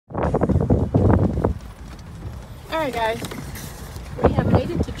Alright guys, we have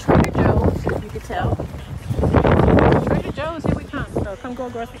made it to Trader Joe's, if you could tell. Trader Joe's, here we come. So come go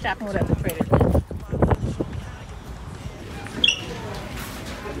grocery shopping with us at Trader Joe's.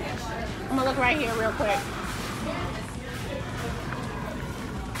 I'm gonna look right here real quick.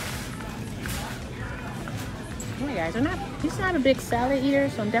 Hey guys, he's not a big salad eater,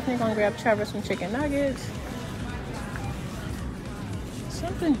 so I'm definitely gonna grab Trevor some chicken nuggets.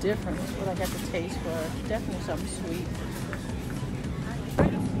 Something different is what I got the taste for. Definitely something sweet.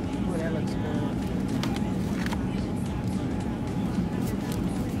 Oh, that looks good.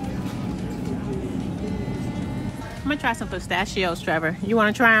 I'm gonna try some pistachios, Trevor. You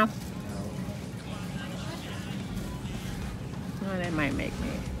wanna try them? Oh, that might make me.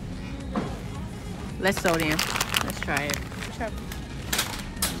 Let's sow them. Let's try it. Trevor.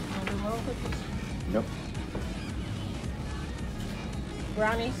 Nope.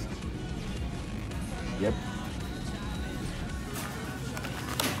 Brownies? Yep.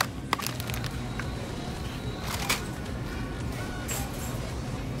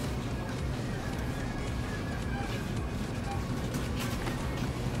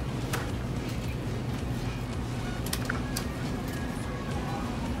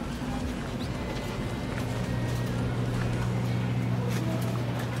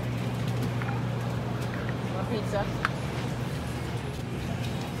 More pizza.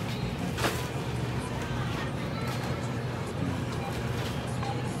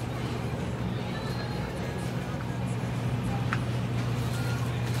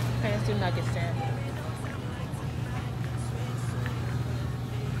 Okay, let's do nuggets then.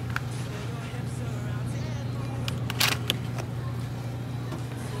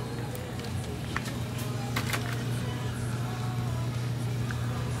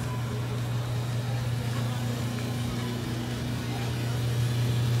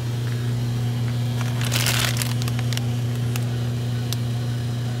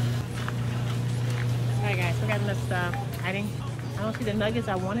 Alright guys, we got enough stuff. I don't see the nuggets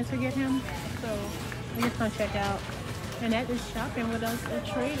I wanted to get him, so we're just gonna check out. And that is shopping with us at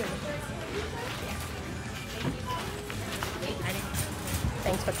Trader.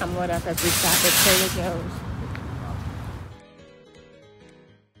 Thanks for coming with us as we shop at Trader Joe's.